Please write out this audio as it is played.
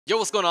Yo,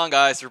 what's going on,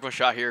 guys? Triple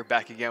Shot here,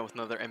 back again with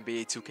another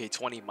NBA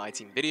 2K20 My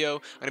Team video.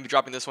 I'm going to be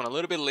dropping this one a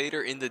little bit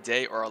later in the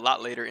day, or a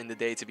lot later in the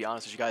day, to be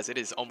honest with you guys. It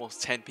is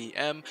almost 10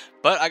 p.m.,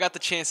 but I got the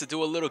chance to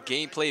do a little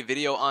gameplay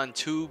video on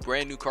two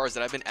brand new cards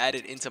that have been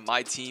added into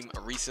my team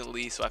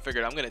recently, so I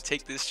figured I'm going to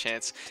take this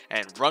chance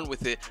and run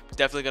with it.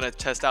 Definitely going to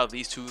test out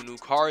these two new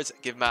cards,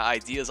 give my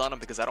ideas on them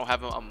because I don't have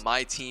them on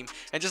my team,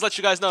 and just let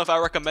you guys know if I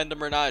recommend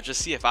them or not,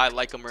 just see if I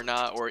like them or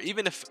not, or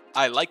even if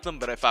I like them,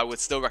 but if I would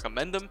still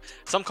recommend them.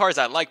 Some cards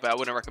I like, but I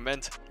wouldn't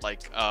recommend,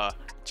 like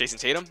Jason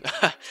Tatum.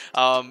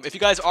 If you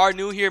guys are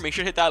new here, make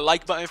sure to hit that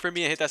like button for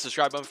me and hit that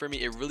subscribe button for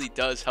me. It really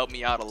does help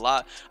me out a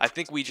lot. I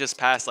think we just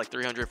passed like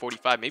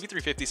 345, maybe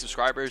 350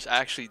 subscribers. I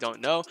actually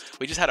don't know.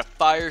 We just had a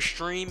fire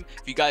stream.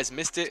 If you guys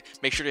missed it,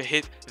 make sure to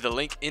hit the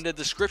link in the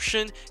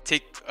description.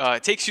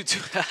 Takes you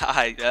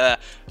to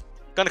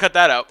gonna cut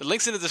that out. The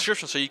link's in the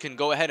description, so you can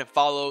go ahead and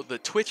follow the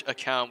Twitch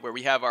account where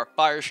we have our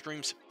fire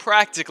streams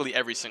practically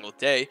every single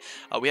day.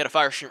 We had a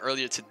fire stream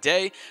earlier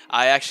today.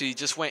 I actually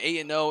just went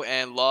 8-0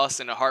 and lost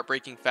in a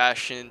heartbreaking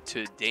fashion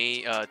to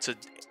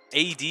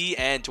AD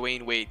and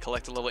Dwayne Wade,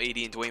 collector level AD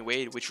and Dwayne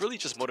Wade, which really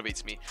just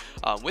motivates me.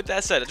 With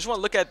that said, I just want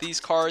to look at these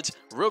cards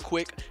real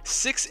quick.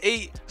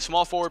 6'8",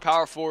 small forward,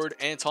 power forward,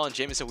 Antawn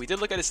Jamison. We did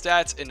look at his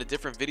stats in a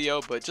different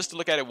video, but just to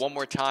look at it one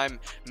more time,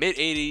 mid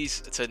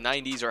 80s to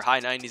 90s or high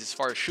 90s as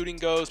far as shooting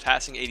goes,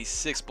 passing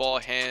 86, ball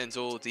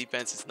handle,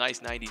 defense is nice,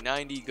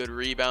 90-90, good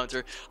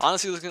rebounder.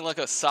 Honestly, looking like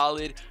a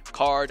solid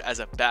card as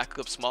a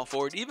backup small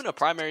forward, even a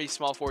primary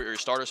small forward or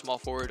starter small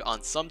forward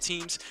on some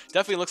teams.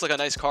 Definitely looks like a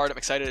nice card. I'm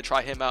excited to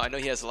try him out. I know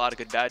he has a lot of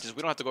good badges.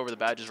 We don't have to go over the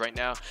badges right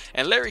now.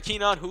 And Larry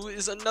Kenon, who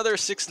is another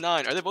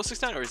 6'9". Are they both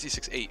 6'9" or is he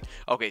 6'8"?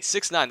 Okay,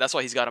 6'9". That's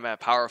why he's got him at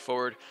power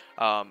forward.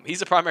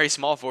 He's a primary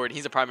small forward.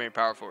 He's a primary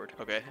power forward.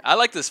 Okay, I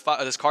like this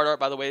card art,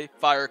 by the way.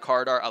 Fire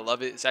card art. I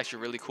love it. It's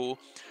actually really cool.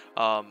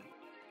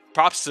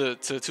 Props to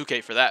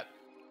 2K for that.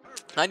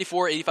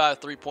 94, 85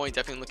 3-point,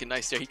 definitely looking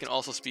nice there. He can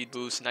also speed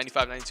boost.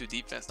 95, 92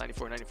 defense,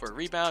 94, 94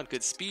 rebound,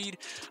 good speed.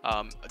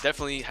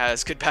 Definitely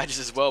has good badges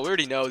as well. We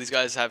already know these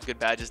guys have good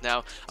badges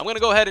now. I'm going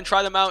to go ahead and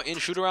try them out in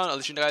shoot around. I'll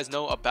let you guys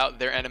know about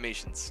their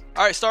animations.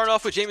 All right, starting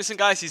off with Jamison,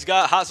 guys. He's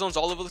got hot zones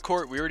all over the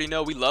court. We already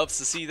know. We love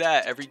to see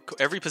that.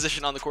 Every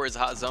position on the court is a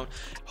hot zone.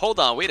 Hold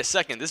on, wait a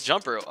second. This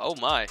jumper, oh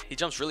my, he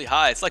jumps really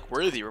high. It's like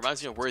Worthy.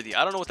 Reminds me of Worthy.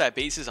 I don't know what that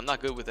base is. I'm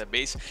not good with that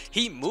base.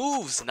 He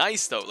moves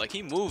nice though. Like,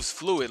 he moves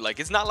fluid. Like,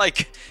 it's not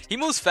like he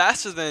moves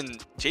faster than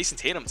Jason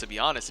Tatum, to be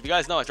honest. If you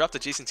guys know, I dropped a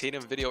Jason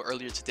Tatum video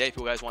earlier today. If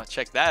you guys want to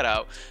check that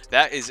out,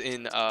 that is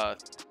in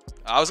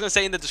I was gonna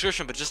say in the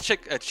description, but just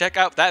check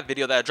out that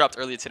video that I dropped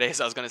earlier today.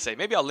 So I was gonna say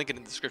maybe I'll link it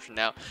in the description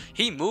now.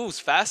 He moves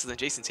faster than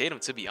Jason Tatum,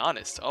 to be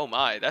honest. Oh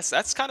my,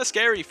 that's kind of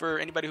scary for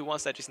anybody who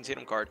wants that Jason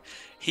Tatum card.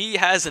 He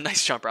has a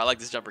nice jumper. I like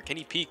this jumper. Can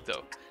he peek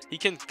though? He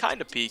can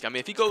kind of peek. I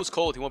mean, if he goes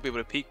cold, he won't be able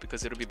to peek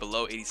because it'll be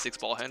below 86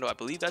 ball handle. I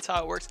believe that's how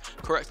it works.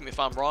 Correct me if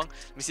I'm wrong.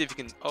 Let me see if you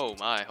can. Oh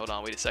my, hold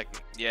on, wait a second.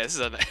 Yeah,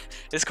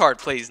 this card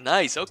plays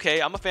nice. Okay,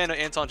 I'm a fan of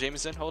Antawn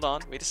Jamison. Hold on,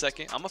 wait a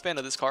second. I'm a fan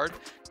of this card.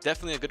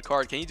 Definitely a good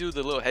card. Can you do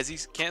the little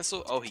hezzy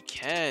cancel? Oh, he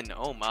can.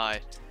 Oh my.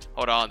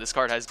 Hold on, this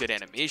card has good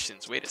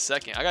animations. Wait a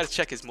second. I gotta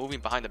check his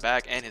moving behind the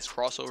back and his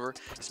crossover.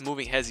 His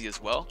moving hezzy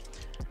as well.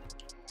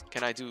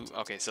 Can I do?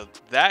 Okay, so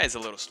that is a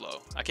little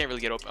slow. I can't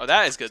really get open. Oh,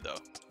 that is good though.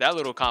 That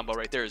little combo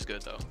right there is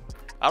good though.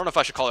 I don't know if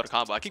I should call it a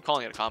combo. I keep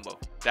calling it a combo.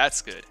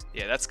 That's good.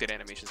 Yeah, that's good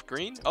animations.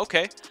 Green.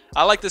 Okay.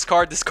 I like this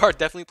card. This card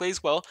definitely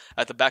plays well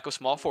at the back of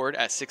small forward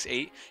at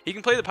 6'8". He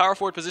can play the power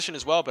forward position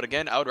as well, but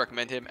again, I would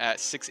recommend him at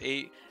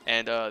 6'8",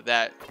 and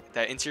that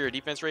interior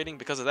defense rating.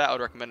 Because of that, I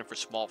would recommend him for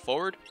small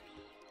forward.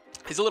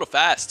 He's a little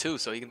fast too,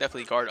 so he can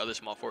definitely guard other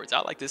small forwards. I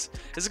like this.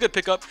 This is a good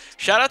pickup.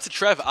 Shout out to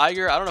Trev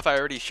Iger. I don't know if I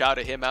already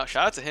shouted him out.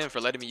 Shout out to him for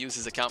letting me use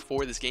his account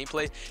for this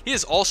gameplay. He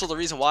is also the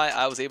reason why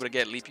I was able to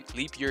get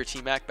leap year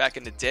T-Mac back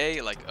in the day,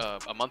 like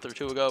a month or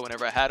two ago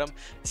whenever I had him.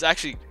 It's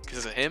actually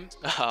because of him.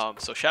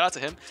 So shout out to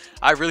him.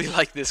 I really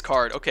like this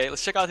card. Okay,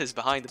 let's check out his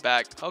behind the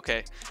back.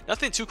 Okay,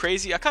 nothing too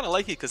crazy. I kind of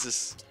like it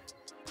because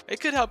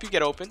it could help you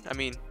get open. I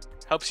mean,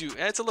 helps you.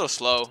 It's a little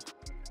slow.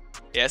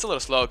 Yeah, it's a little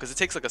slow because it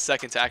takes like a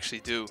second to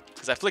actually do.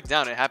 Because I flick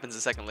down and it happens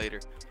a second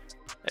later.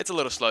 It's a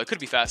little slow. It could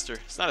be faster.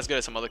 It's not as good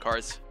as some other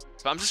cards.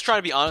 But I'm just trying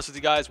to be honest with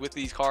you guys with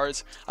these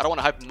cards. I don't want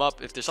to hype them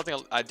up. If there's something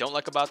I don't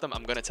like about them,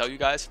 I'm going to tell you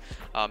guys.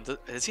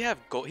 Does he have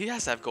gold? He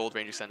has to have gold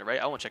range extender, right?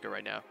 I won't check it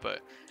right now.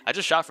 But I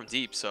just shot from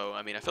deep. So,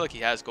 I mean, I feel like he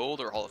has gold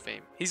or Hall of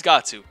Fame. He's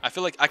got to. I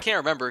feel like, I can't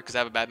remember because I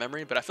have a bad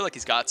memory, but I feel like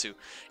he's got to.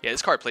 Yeah,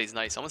 this card plays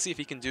nice. I want to see if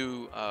he can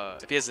do,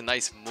 if he has a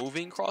nice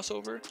moving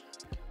crossover.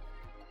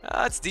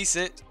 It's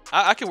decent.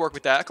 I can work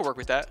with that. I can work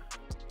with that.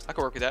 I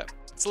can work with that.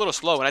 It's a little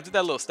slow. When I did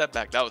that little step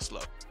back, that was slow.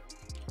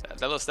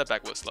 That little step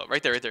back was slow.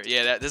 Right there, right there.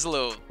 Yeah, there's a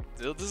little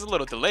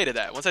delay to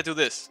that. Once I do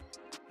this,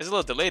 there's a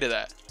little delay to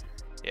that.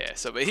 Yeah.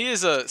 So, but he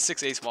is a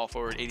 6'8" small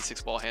forward,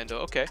 86 ball handle.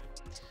 Okay.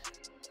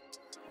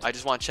 I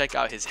just want to check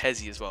out his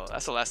hezzy as well.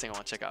 That's the last thing I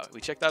want to check out. We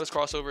checked out his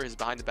crossover, his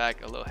behind the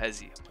back, a little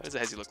hezzy. What does a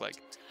hezzy look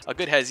like? A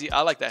good hezzy.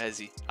 I like that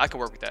hezzy. I can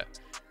work with that.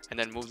 And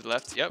then move to the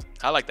left. Yep,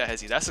 I like that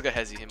hezzy. That's a good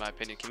hezzy in my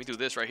opinion. Can we do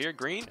this right here?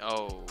 Green?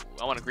 Oh,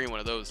 I want a green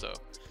one of those though.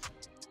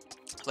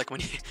 Like when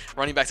he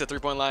running back to the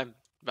 3-point line,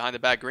 behind the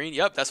back green.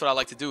 Yep, that's what I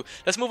like to do.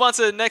 Let's move on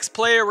to the next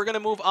player. We're going to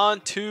move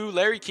on to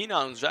Larry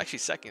Kenon, who's actually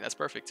second. That's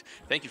perfect.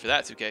 Thank you for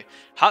that, 2K.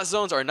 Hot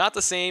zones are not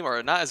the same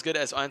or not as good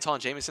as Antawn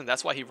Jamison.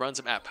 That's why he runs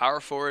them at power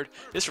forward.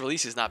 This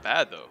release is not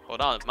bad, though. Hold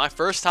on. My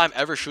first time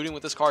ever shooting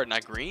with this card,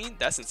 not green?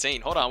 That's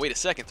insane. Hold on. Wait a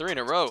second. 3 in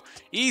a row.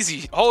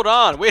 Easy. Hold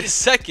on. Wait a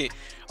second.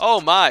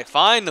 Oh, my.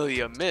 Finally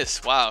a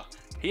miss. Wow.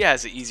 He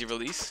has an easy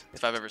release,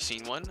 if I've ever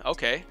seen one.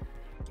 Okay.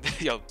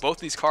 Yo, both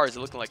these cards are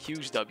looking like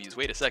huge W's.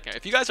 Wait a second.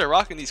 If you guys are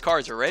rocking these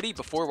cards already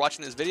before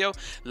watching this video,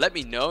 let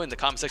me know in the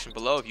comment section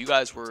below if you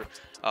guys were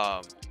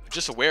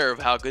just aware of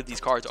how good these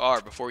cards are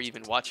before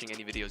even watching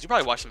any videos. You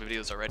probably watched some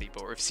videos already,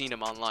 but or have seen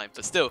them online.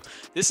 But still,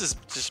 this is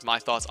just my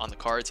thoughts on the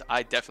cards.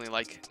 I definitely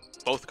like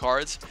both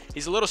cards.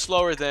 He's a little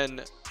slower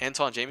than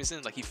Antawn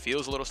Jamison. Like, he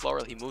feels a little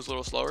slower. He moves a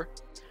little slower.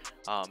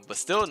 But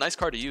still a nice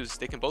card to use.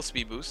 They can both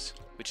speed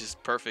boost, which is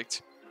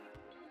perfect.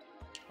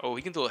 Oh,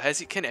 he can do a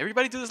hezzy. Can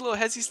everybody do this little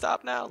hezzy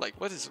stop now? Like,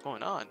 what is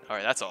going on? All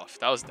right, that's off.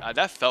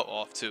 That felt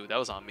off too. That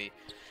was on me.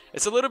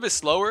 It's a little bit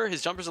slower.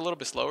 His jumper's a little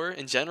bit slower.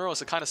 In general,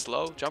 it's a kind of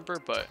slow jumper,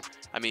 but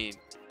I mean,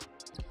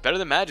 better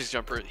than Magic's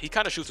jumper. He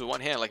kind of shoots with one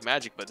hand like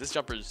Magic, but this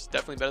jumper is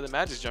definitely better than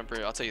Magic's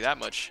jumper. I'll tell you that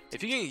much.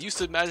 If you get used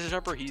to Magic's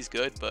jumper, he's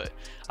good, but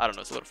I don't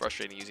know. It's a little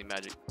frustrating using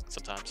Magic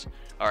sometimes.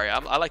 All right,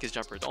 I like his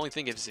jumper. The only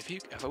thing is,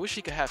 if I wish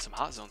he could have some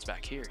hot zones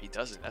back here, he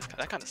doesn't.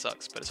 That kind of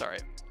sucks, but it's all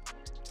right.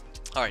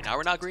 All right, now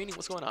we're not greening.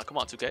 What's going on? Come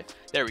on, 2K.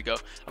 There we go.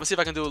 I'm gonna see if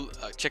I can do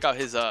check out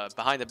his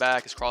behind the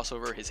back, his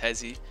crossover, his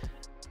hezzy.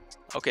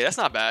 Okay, that's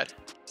not bad.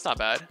 It's not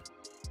bad.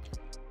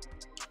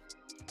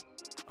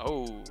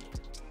 Oh,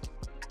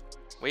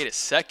 wait a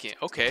second.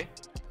 Okay,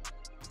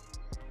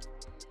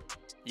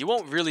 you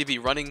won't really be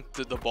running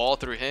the ball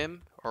through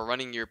him or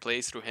running your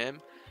plays through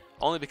him,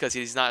 only because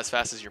he's not as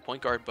fast as your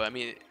point guard. But I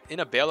mean, in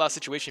a bailout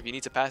situation, if you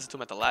need to pass it to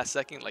him at the last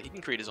second, like, he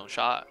can create his own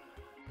shot.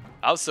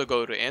 I would still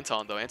go to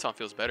Antawn, though. Antawn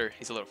feels better.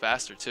 He's a little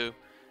faster, too.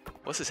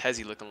 What's his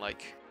hezzy looking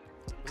like?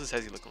 What's his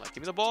hezzy looking like?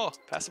 Give me the ball.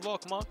 Pass the ball.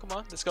 Come on. Come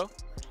on. Let's go.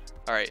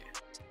 All right.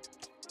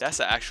 That's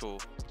the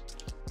actual...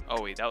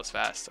 Oh, wait. That was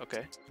fast.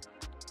 Okay.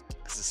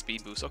 This is a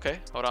speed boost. Okay.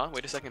 Hold on.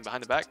 Wait a second.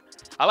 Behind the back.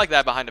 I like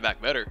that behind the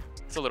back better.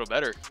 It's a little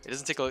better. It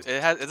doesn't take a...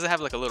 It doesn't have,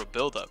 like, a little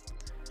build-up.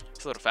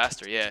 It's a little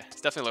faster. Yeah.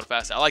 It's definitely a little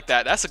faster. I like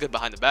that. That's a good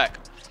behind the back.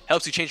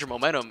 Helps you change your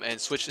momentum and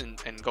switch and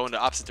go in the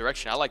opposite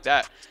direction. I like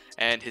that.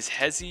 And his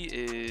hezzy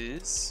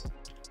is...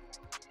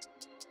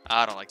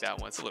 I don't like that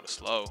one. It's a little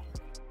slow.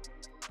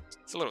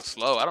 It's a little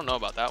slow. I don't know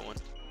about that one.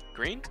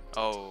 Green?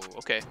 Oh,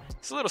 okay.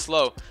 It's a little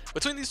slow.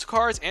 Between these two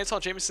cards,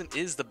 Antawn Jamison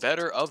is the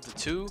better of the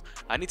two.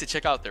 I need to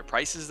check out their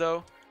prices,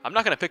 though. I'm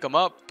not going to pick them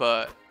up,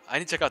 but I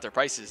need to check out their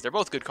prices. They're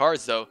both good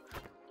cards, though.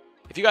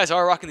 If you guys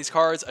are rocking these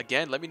cards,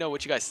 again, let me know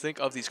what you guys think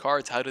of these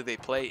cards. How do they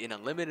play in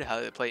Unlimited? How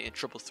do they play in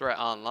Triple Threat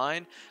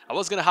Online? I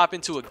was going to hop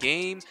into a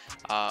game.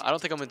 I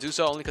don't think I'm going to do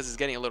so, only because it's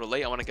getting a little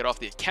late. I want to get off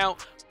the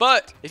account.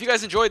 But if you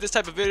guys enjoyed this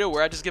type of video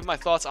where I just give my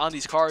thoughts on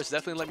these cards,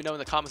 definitely let me know in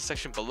the comment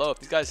section below.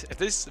 If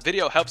this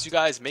video helps you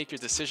guys make your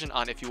decision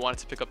on if you wanted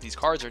to pick up these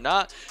cards or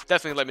not,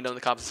 definitely let me know in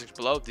the comment section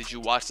below. Did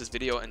you watch this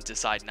video and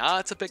decide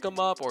not to pick them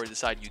up, or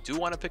decide you do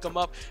want to pick them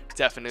up?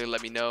 Definitely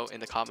let me know in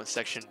the comment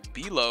section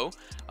below.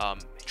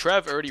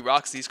 Trev already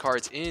rocks these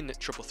cards in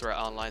Triple Threat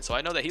Online, so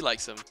I know that he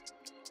likes them.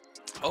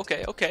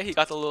 Okay, he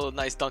got the little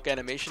nice dunk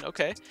animation.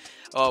 Okay,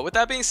 with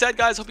that being said,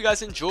 guys, hope you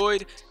guys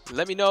enjoyed.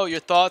 Let me know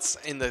your thoughts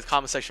in the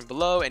comment section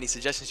below. Any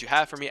suggestions you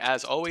have for me,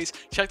 as always,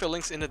 check the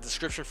links in the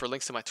description for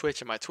links to my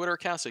Twitch and my Twitter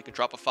account, so you can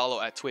drop a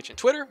follow at Twitch and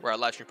Twitter, where I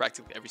live stream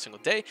practically every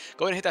single day.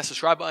 Go ahead and hit that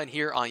subscribe button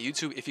here on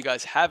YouTube if you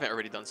guys haven't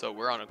already done so.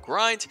 We're on a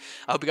grind.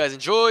 I hope you guys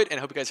enjoyed, and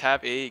I hope you guys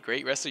have a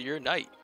great rest of your night.